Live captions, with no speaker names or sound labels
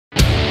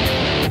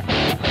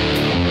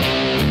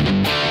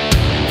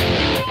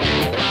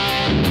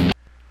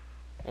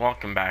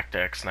welcome back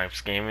to X Snipes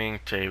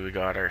Gaming. Today we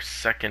got our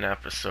second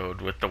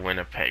episode with the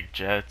Winnipeg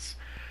Jets.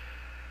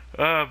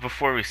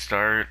 Before we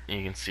start,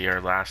 you can see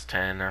our last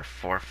 10 are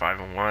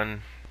 4-5-1.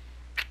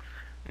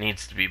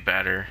 Needs to be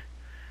better,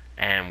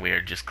 and we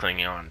are just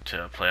clinging on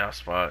to a playoff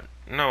spot.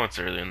 No, it's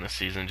early in the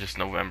season, just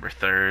November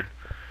 3rd.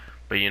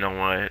 But you know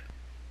what?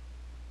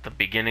 The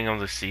beginning of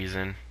the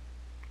season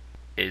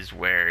is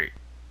where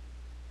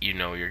you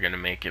know you're going to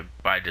make it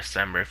by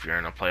December. If you're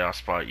in a playoff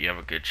spot, you have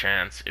a good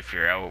chance. If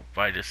you're out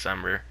by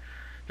December,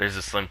 there's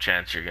a slim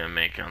chance you're going to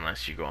make it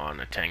unless you go on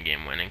a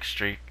 10-game winning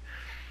streak.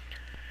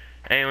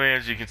 Anyway,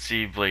 as you can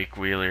see, Blake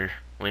Wheeler,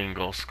 leading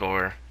goal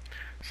scorer.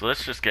 So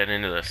let's just get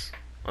into this.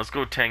 Let's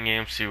go 10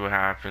 games, see what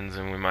happens,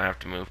 and we might have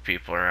to move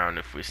people around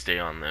if we stay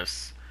on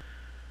this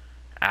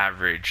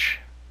average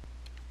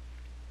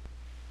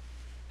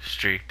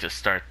streak to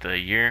start the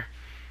year.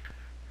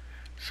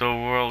 So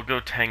we'll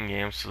go 10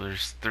 games, so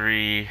there's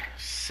 3,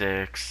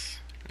 6,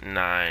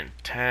 9,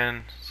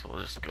 10. So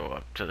we'll just go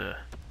up to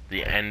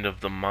the end of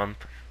the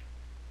month.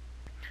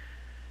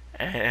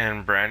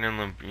 And Brandon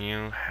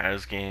Lemieux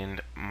has gained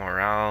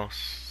morale,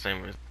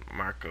 same with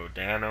Marco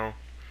Dano.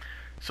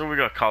 So we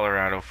got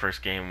Colorado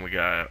first game, we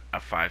got a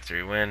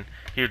 5-3 win.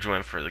 Huge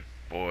win for the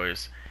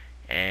boys.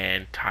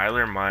 And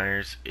Tyler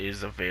Myers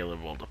is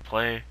available to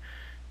play.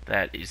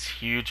 That is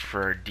huge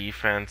for our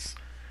defense.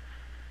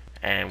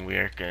 And we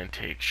are going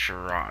to take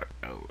Sherratt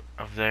out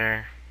of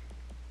there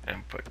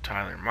and put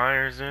Tyler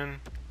Myers in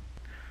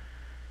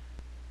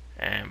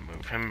and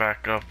move him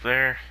back up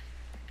there.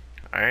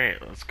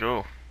 Alright, let's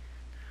go.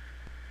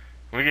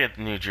 We get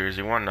New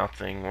Jersey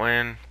 1-0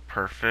 win.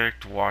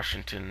 Perfect.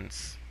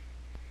 Washington's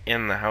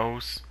in the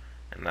house,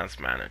 and that's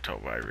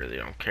Manitoba. I really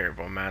don't care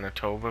about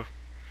Manitoba.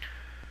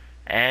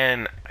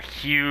 And a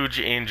huge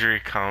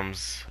injury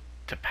comes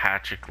to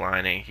Patrick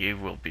Laine. He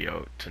will be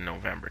out to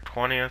November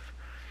 20th.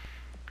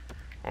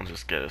 We'll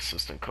just get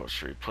assistant coach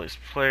to replace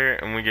player,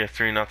 and we get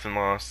 3-0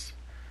 loss.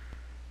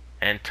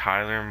 And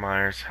Tyler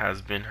Myers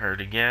has been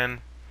hurt again.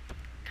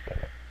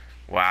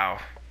 Wow,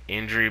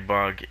 injury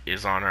bug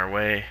is on our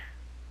way.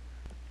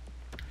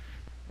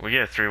 We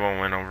get a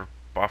 3-1 win over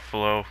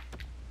Buffalo,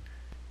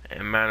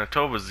 and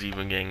Manitoba's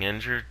even getting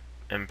injured.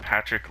 And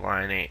Patrick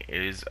Laine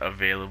is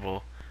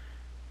available.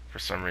 For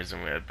some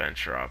reason, we had Ben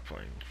Sherratt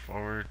playing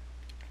forward.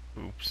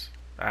 Oops,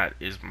 that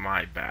is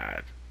my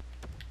bad.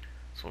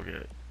 So we'll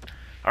get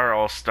our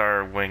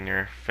all-star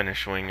winger,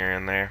 Finnish winger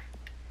in there.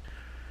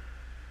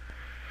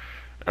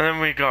 And then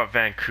we got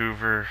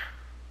Vancouver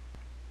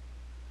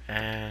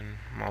and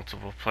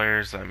multiple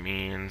players. That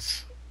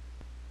means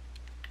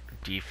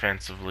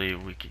defensively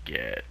we could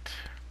get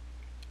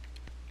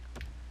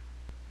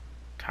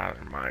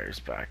Tyler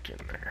Myers back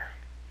in there.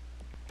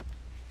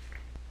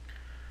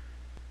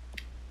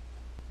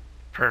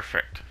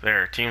 Perfect.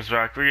 There, team's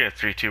back. We get a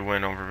 3-2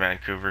 win over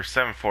Vancouver,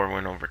 7-4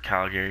 win over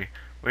Calgary.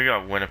 We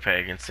got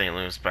Winnipeg and St.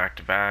 Louis back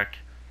to back,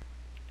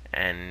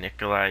 and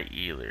Nikolai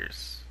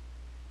Ehlers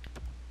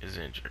is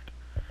injured.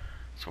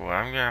 So what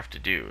I'm going to have to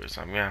do is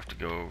I'm going to have to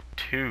go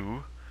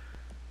to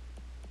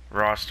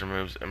roster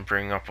moves and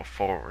bring up a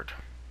forward.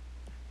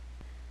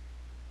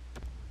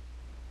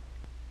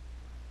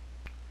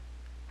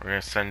 We're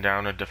going to send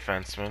down a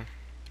defenseman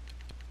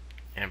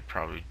and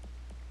probably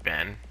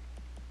Ben.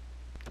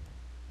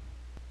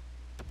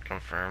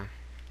 Confirm.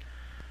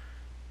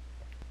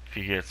 If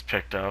he gets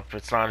picked up,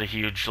 it's not a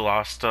huge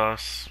loss to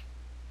us.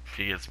 If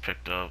he gets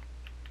picked up,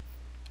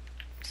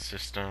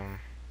 system,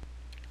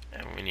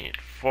 and we need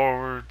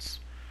forwards.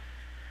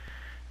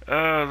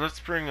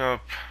 Let's bring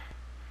up.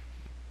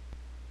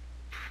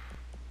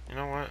 You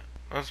know what?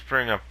 Let's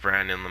bring up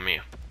Brandon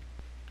Lemieux.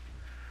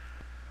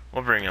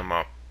 We'll bring him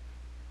up.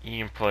 He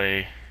can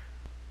play.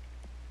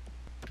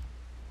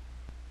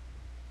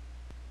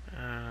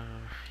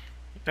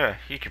 Yeah,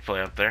 he could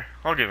play up there.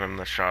 I'll give him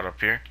the shot up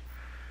here.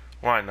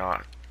 Why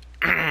not?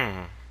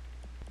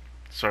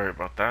 Sorry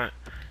about that.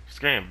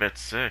 Just getting a bit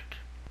sick.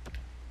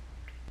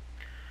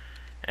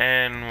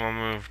 And we'll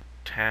move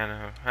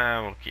Tanev.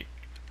 We'll keep.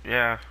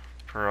 Yeah,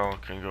 Pearl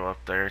can go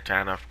up there.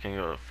 Tanev can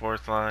go to the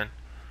fourth line.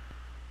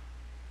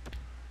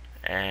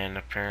 And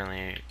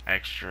apparently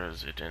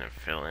extras, it didn't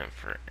fill in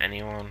for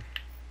anyone.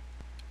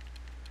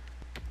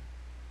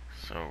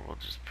 So we'll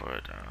just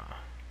put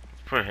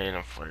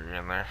Hayden Fleury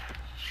in there.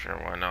 Sure,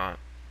 why not?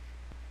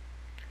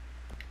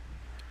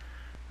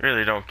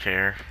 Really don't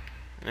care.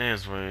 It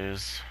is what it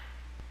is.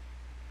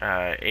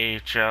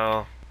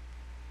 AHL,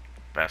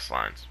 best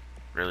lines.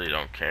 Really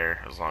don't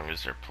care as long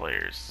as their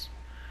players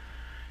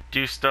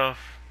do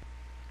stuff.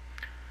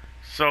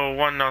 So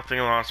 1-0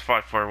 loss,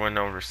 5-4 win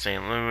over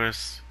St.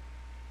 Louis.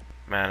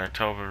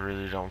 Manitoba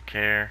really don't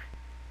care.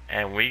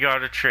 And we got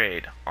to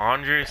trade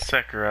Andre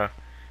Sekera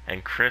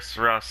and Chris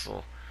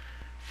Russell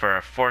for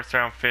a 4th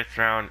round, 5th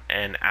round,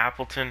 and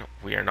Appleton.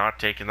 We are not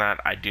taking that.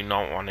 I do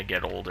not want to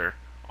get older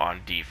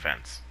on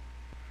defense.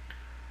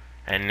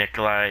 And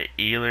Nikolai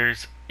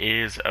Ehlers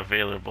is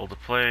available to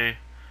play.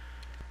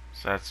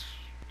 So that's,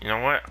 you know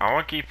what? I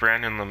want to keep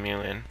Brandon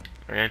Lemieux in.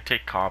 We're going to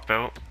take Cop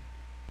out.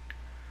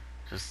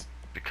 Just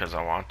because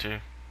I want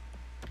to.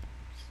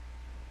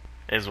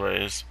 Is what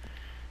it is.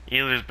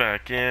 Ehlers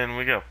back in.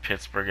 We got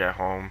Pittsburgh at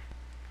home.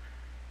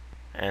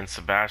 And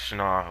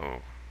Sebastian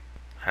Aho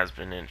has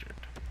been injured.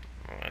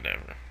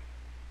 Whatever.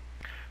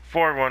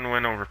 4-1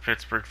 win over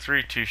Pittsburgh.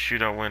 3-2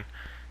 shootout win.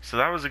 So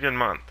that was a good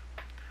month.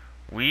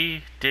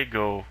 We did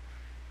go,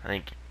 I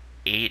think,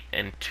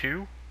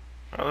 8-2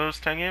 of those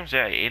 10 games.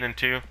 Yeah,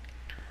 8-2.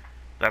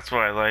 That's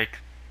what I like.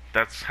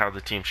 That's how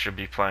the team should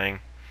be playing.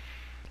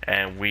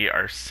 And we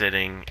are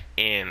sitting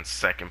in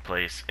second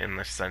place in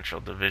the Central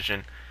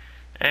Division.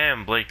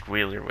 And Blake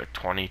Wheeler with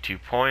 22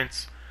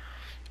 points.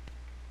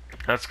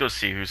 Let's go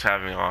see who's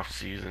having off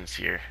seasons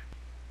here.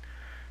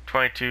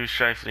 22,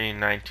 Scheifele,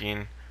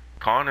 19.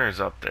 Connor's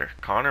up there.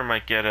 Connor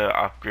might get an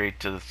upgrade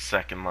to the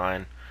second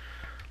line.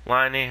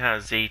 Laine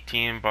has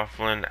 18.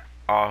 Bufflin,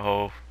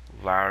 Aho,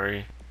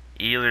 Lowry.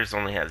 Ehlers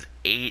only has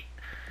 8.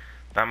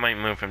 That might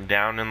move him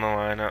down in the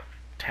lineup.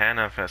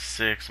 Tanev has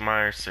 6.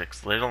 Myers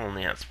 6. Little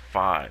only has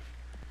 5.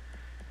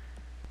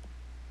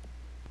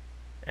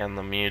 And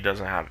Lemieux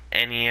doesn't have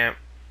any yet.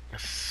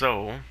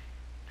 So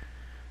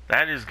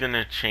that is going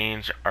to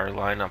change our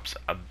lineups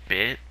a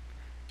bit,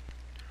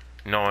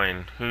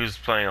 knowing who's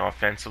playing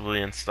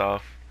offensively and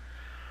stuff.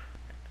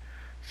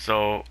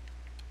 So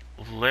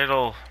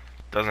Little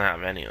doesn't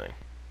have anything,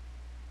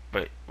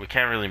 but we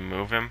can't really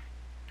move him.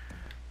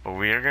 But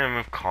we are going to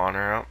move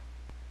Connor out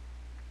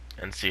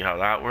and see how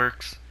that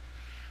works.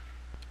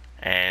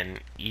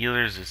 And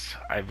Ehlers is,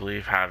 I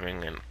believe,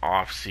 having an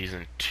off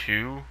season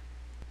too.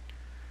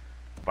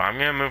 But I'm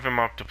going to move him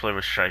up to play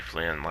with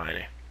Scheifele and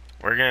Laine.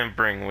 We're going to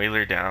bring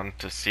Wheeler down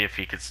to see if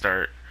he could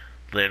start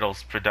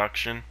Little's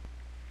production.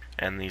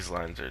 And these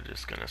lines are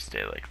just going to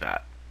stay like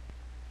that.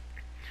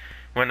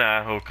 When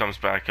Aho comes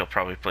back, he'll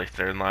probably play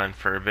third line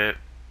for a bit.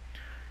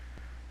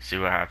 See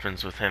what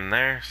happens with him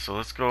there. So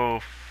let's go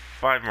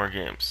 5 more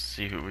games.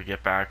 See who we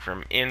get back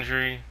from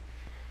injury.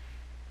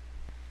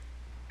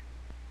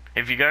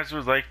 If you guys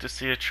would like to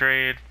see a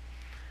trade,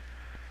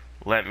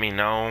 let me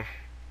know.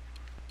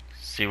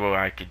 See what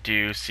I could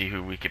do, see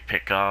who we could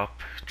pick up,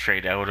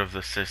 trade out of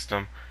the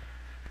system.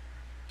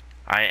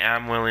 I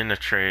am willing to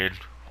trade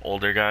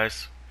older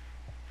guys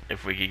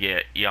if we could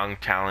get young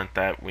talent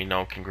that we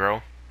know can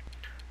grow.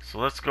 So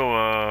let's go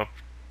up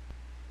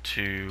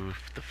to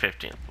the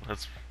 15th.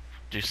 Let's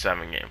do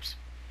 7 games.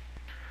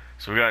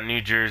 So we got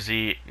New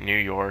Jersey, New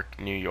York,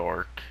 New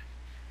York.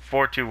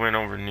 4-2 win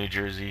over New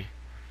Jersey.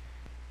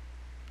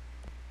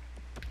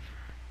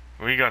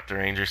 We got the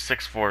Rangers,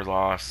 6-4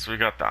 loss. We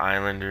got the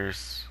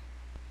Islanders.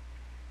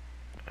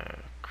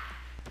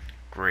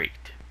 Great.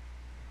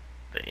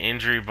 The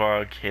injury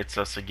bug hits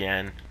us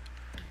again.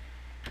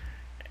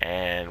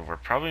 And we're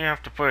probably going to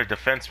have to put a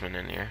defenseman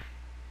in here.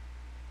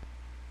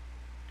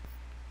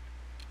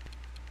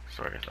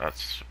 Sorry,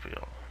 that's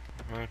real.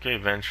 Okay,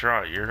 Ben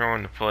Sherratt, you're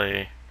going to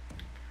play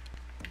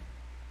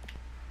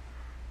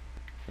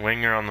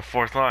winger on the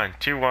 4th line.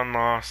 2-1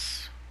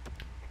 loss.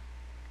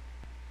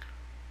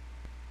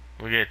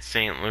 We get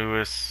St.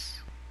 Louis.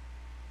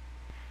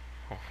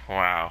 Oh,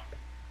 wow.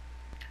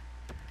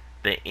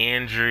 The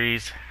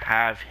injuries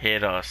have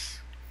hit us.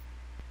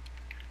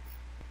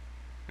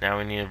 Now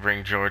we need to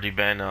bring Jordy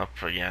Ben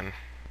up again.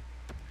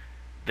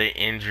 The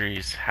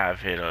injuries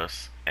have hit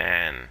us,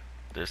 and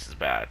this is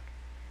bad.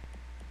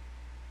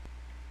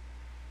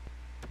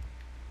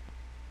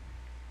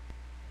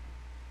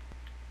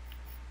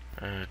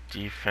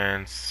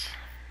 Defense.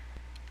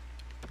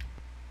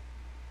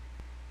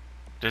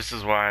 This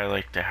is why I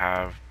like to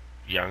have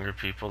younger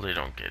people. They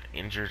don't get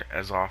injured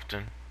as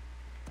often.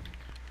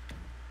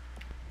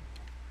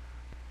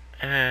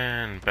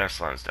 And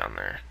best line's down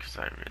there because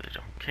I really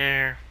don't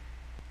care.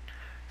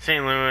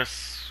 St.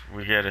 Louis,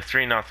 we get a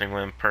 3-0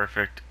 win.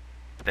 Perfect.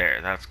 There,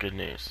 that's good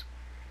news.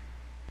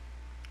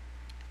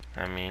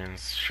 That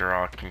means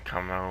Sherratt can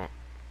come out.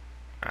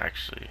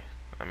 Actually,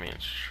 that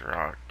means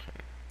Sherratt can...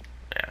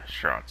 Yeah,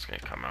 Sherratt's gonna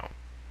come out.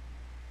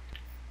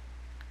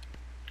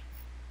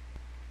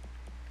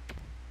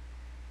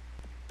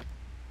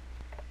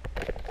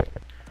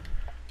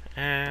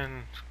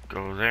 And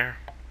go there.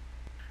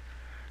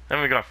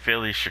 Then we got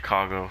Philly,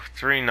 Chicago,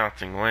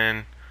 3-0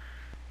 win.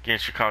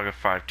 Against Chicago,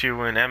 5-2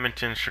 win.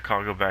 Edmonton,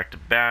 Chicago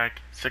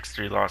back-to-back.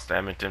 6-3 loss to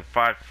Edmonton.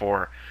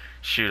 5-4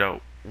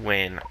 shootout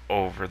win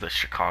over the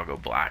Chicago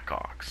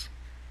Blackhawks.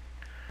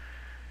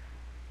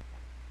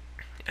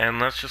 And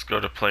let's just go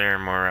to player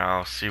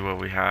morale, see what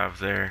we have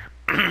there.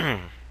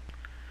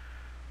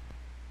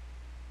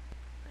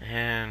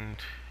 And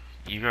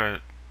you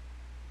got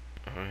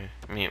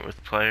meet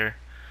with player.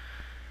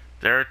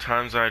 There are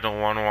times I don't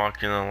want to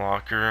walk in the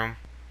locker room.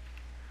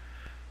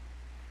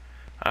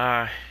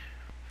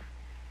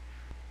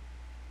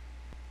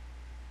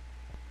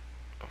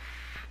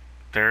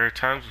 There are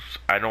times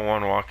I don't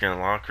want to walk in the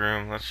locker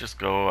room. Let's just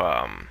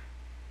go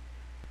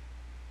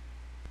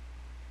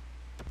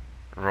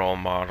role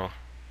model.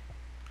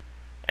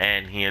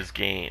 And he has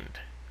gained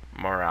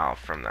morale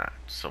from that.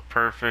 So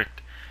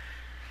perfect.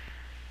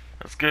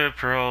 That's good.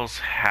 Pearl's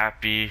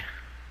happy.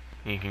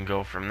 You can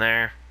go from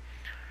there.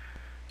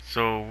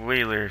 So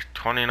Wheeler,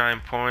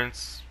 29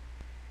 points.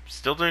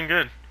 Still doing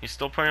good. He's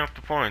still putting up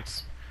the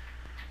points.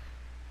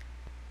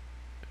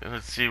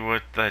 Let's see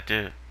what that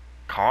did.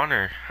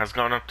 Connor has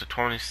gone up to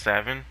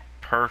 27.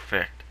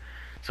 Perfect.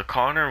 So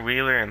Connor,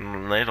 Wheeler,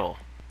 and Little.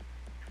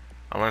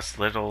 Unless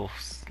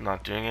Little's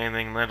not doing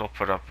anything, Little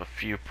put up a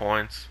few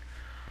points.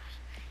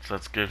 So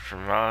that's good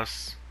from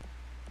us.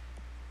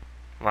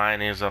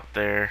 Line is up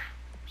there.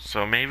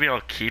 So maybe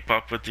I'll keep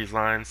up with these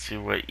lines, see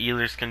what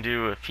Ehlers can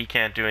do. If he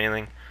can't do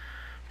anything,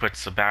 put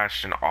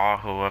Sebastian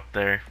Aho up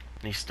there.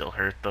 He's still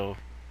hurt though.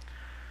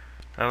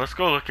 Now let's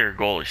go look at our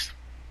goalies.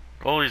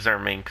 Goalies are our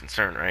main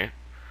concern, right?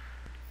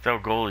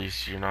 Without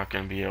goalies, you're not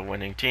going to be a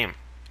winning team.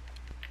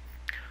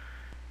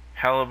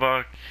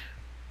 Hellebuck,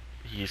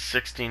 he's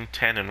 16,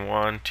 10, and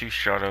 1, 2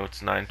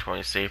 shutouts,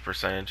 920 save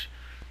percentage.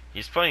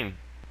 He's playing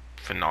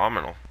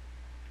phenomenal.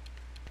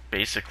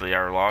 Basically,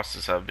 our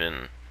losses have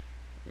been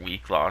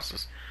weak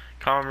losses.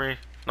 Comrie,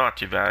 not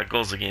too bad.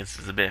 Goals against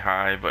is a bit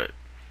high, but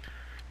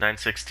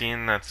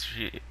 916, that's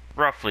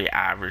roughly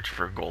average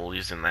for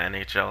goalies in the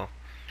NHL.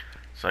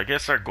 So I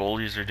guess our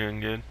goalies are doing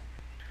good.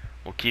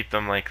 We'll keep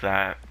them like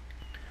that.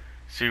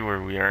 See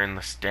where we are in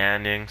the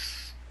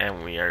standings,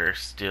 and we are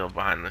still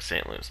behind the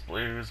St. Louis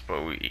Blues,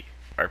 but we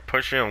are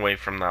pushing away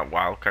from that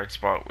wild card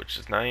spot, which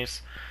is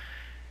nice.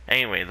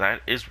 Anyway,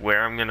 that is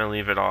where I'm going to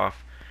leave it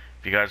off.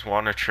 If you guys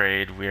want to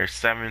trade, we are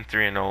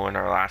 7-3-0 in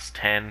our last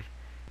 10.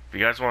 If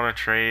you guys want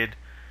to trade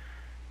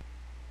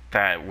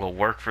that will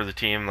work for the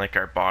team, like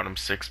our bottom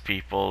 6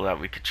 people that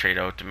we could trade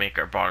out to make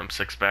our bottom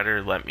 6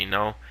 better, let me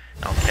know.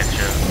 I'll catch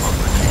you on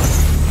the